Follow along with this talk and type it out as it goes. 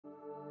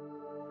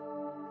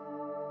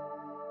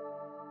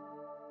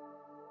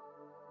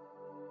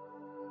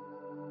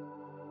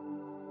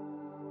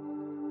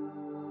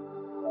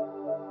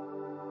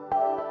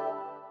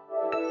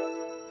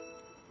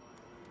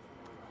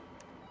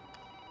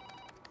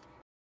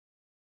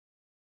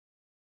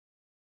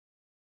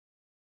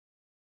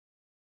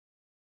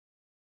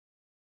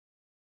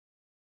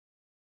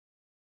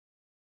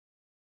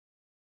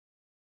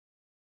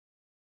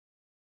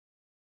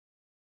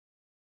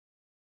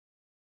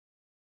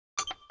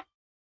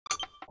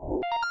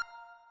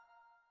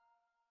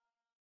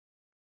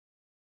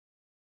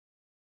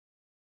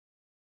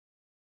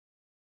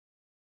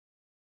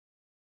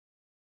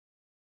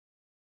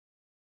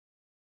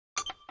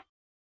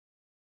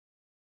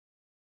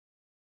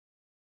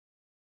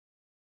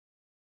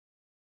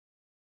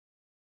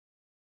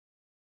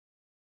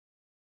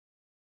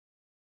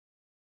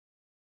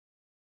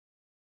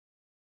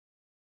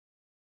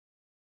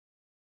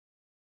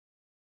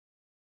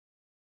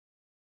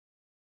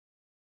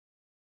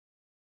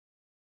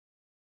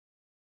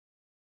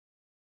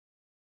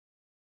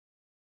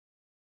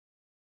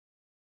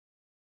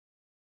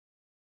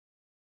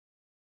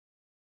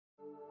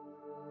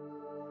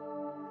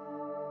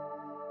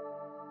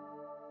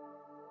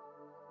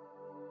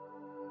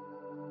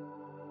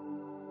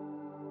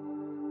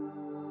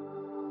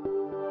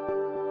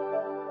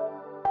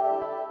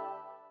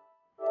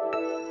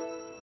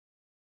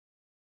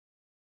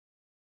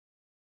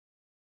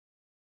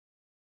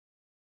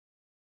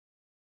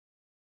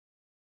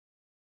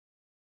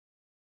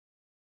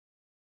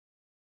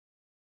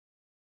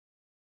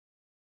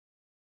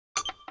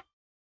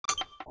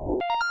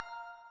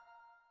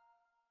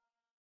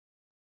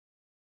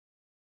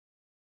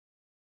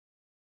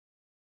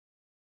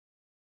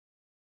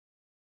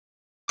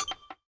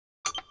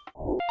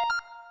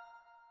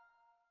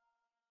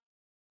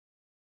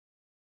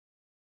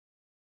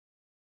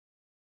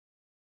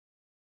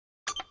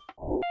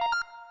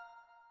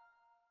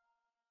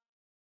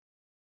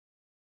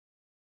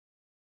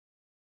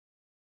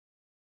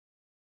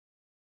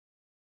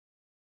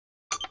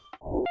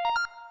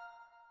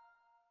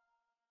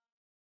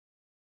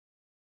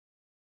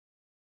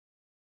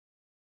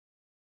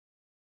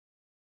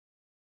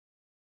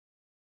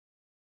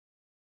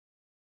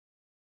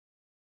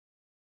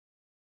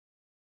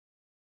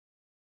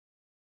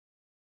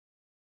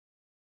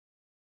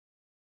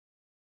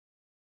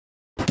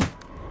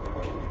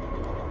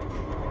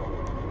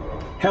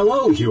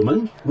Hello,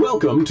 human.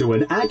 Welcome to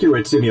an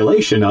accurate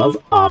simulation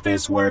of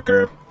Office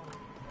Worker.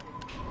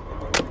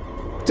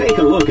 Take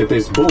a look at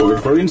this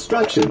board for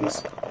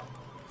instructions.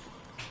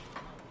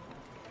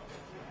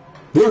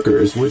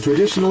 Workers would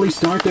traditionally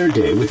start their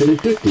day with an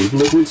addictive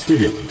liquid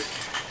stimulant.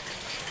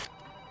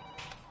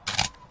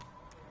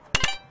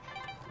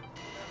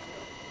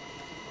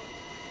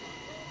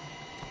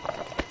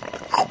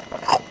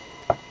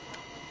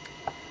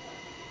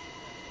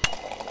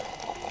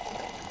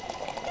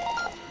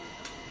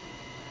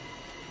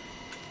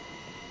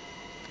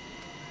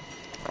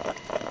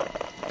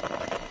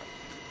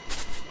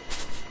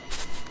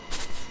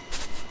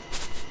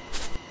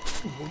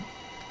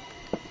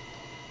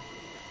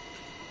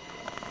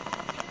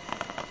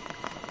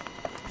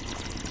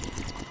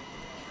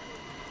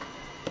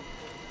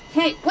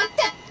 Hey, what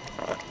the?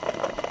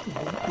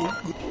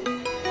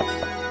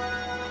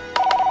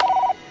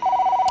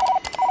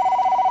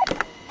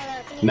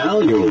 Now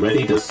you're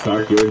ready to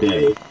start your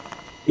day.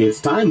 It's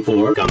time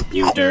for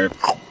computer.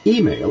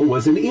 Email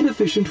was an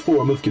inefficient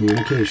form of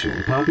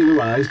communication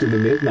popularized in the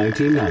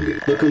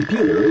mid-1990s. The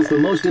computer is the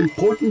most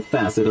important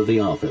facet of the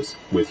office.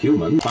 With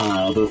human,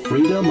 the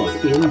freedom of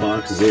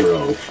inbox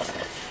zero.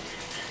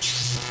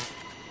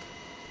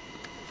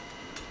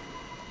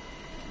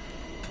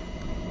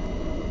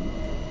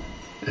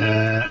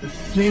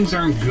 Things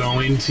aren't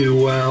going too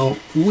well.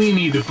 We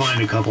need to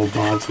find a couple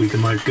bots we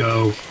can let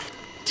go.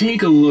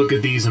 Take a look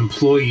at these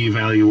employee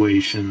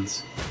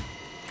evaluations.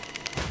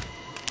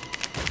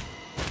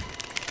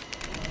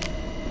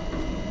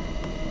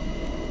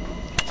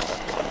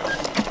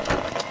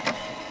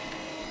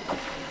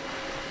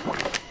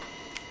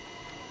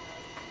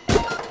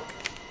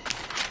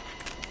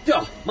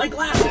 Oh, my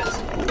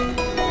glasses!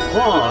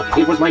 Oh,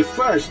 it was my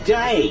first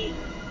day!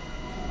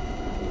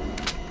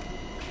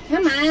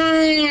 Come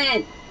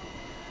on!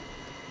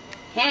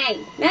 Hey,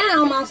 that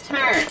almost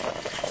hurt.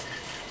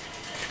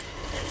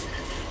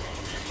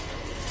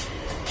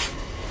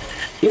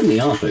 In the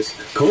office,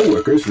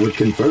 co-workers would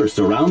converse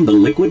around the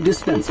liquid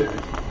dispenser.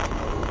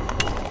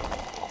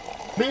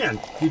 Man,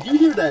 did you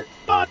hear that?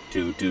 Bot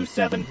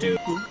 2272.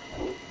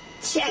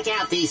 Check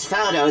out these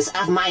photos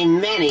of my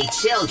many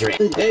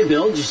children. Hey,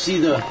 Bill, did you see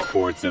the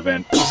Sports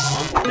event.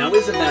 Now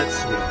isn't that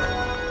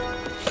sweet?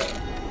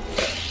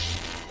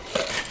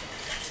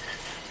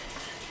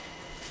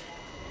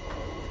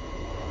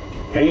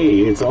 Hey,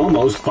 it's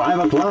almost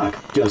 5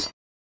 o'clock. Just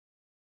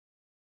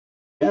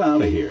get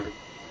out of here.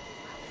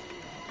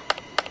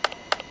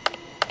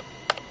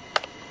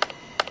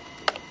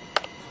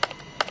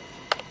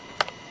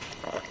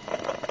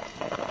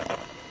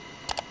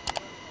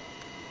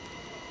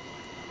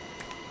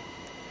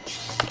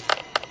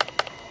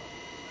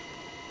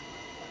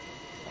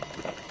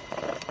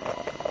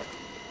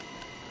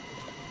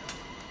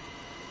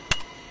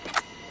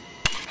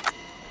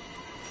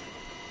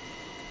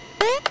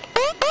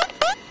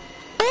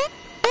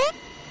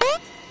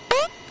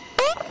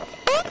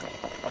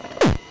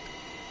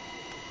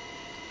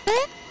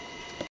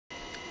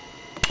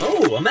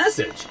 Oh, a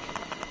message!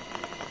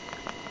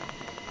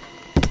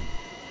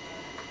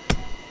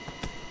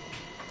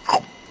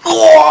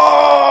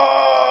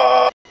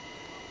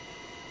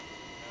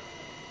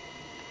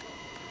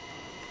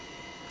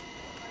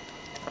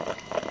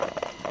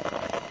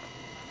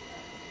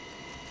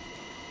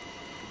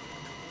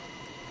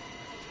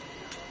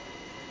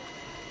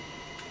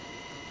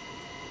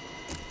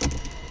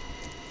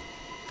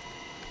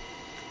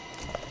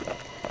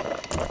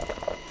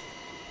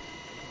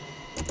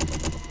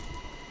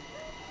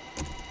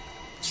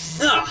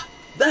 Ah,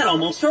 that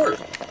almost hurt.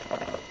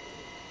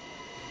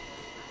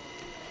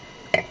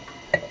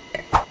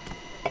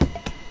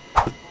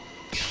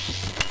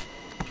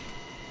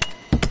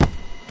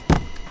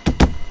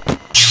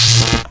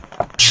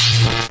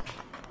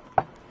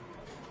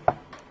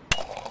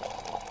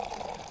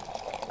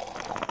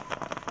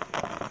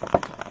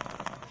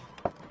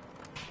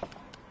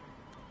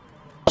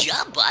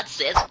 JobBot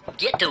says,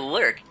 get to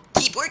work,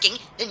 keep working,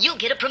 and you'll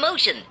get a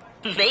promotion.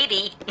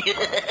 Maybe.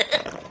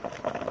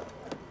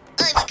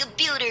 I'm a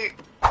computer.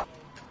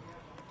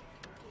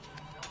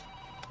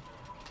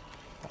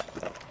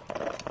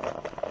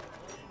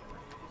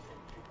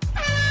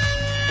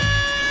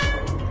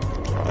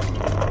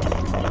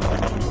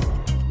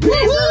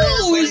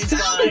 Woohoo! It's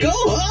time to go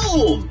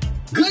home!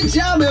 Good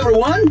job,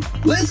 everyone!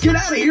 Let's get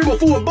out of here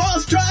before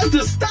boss tries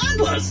to stop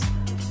us!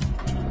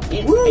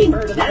 It's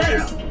paper to the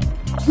Yeah. face.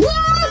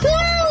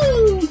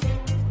 Woohoo!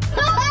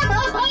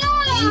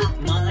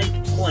 Eat my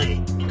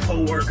plane,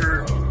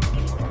 coworker.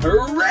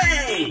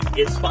 Hooray!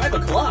 It's 5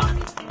 o'clock.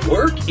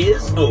 Work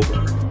is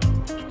over.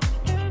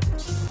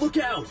 Look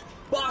out!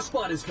 Boss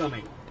Spot is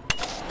coming.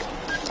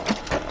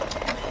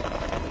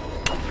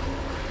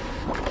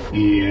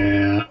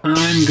 Yeah,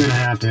 I'm gonna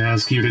have to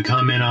ask you to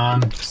come in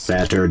on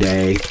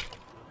Saturday.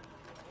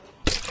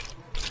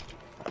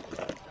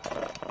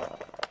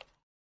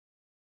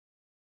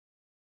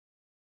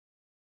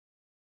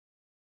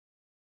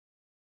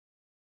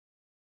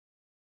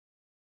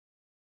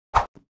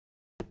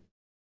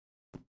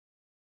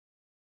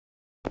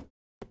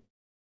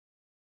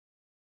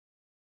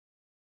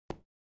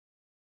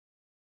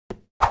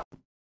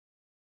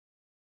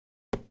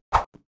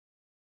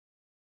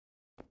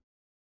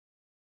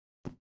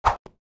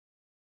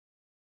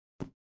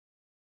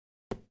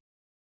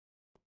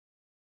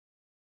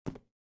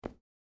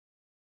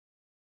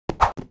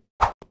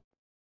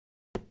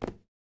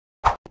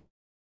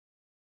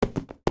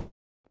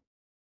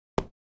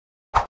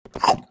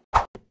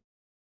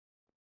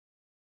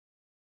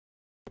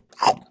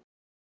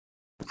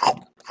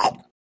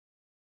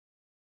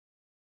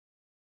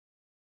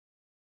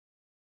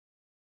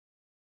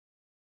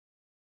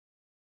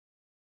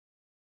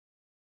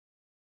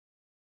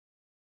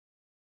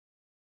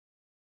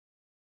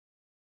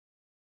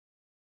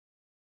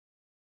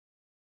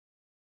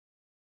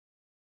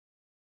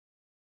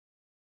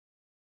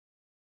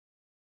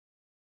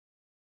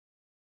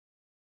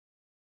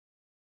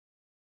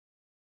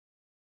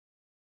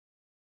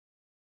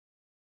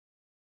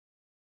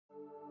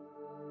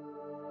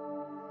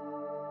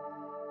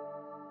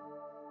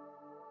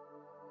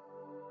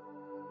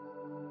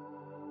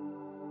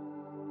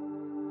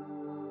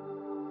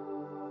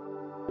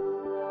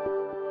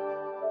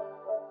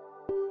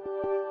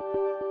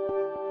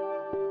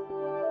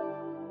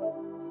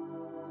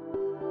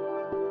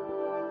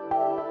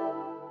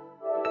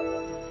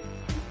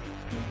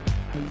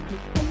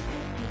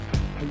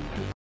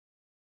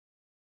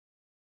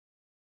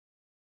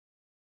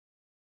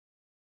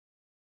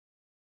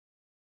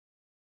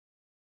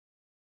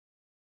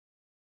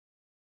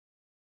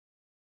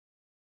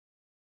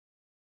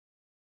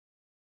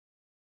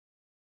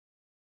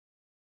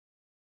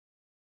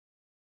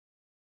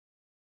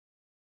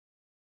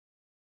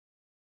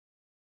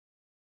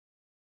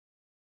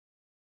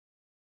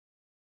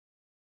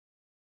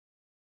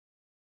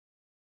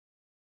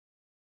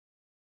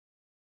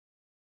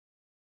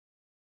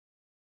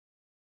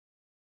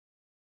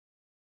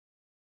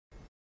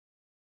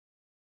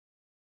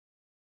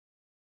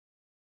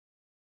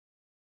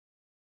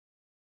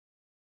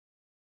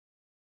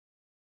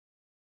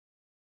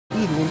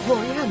 Il un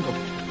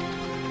triangolo.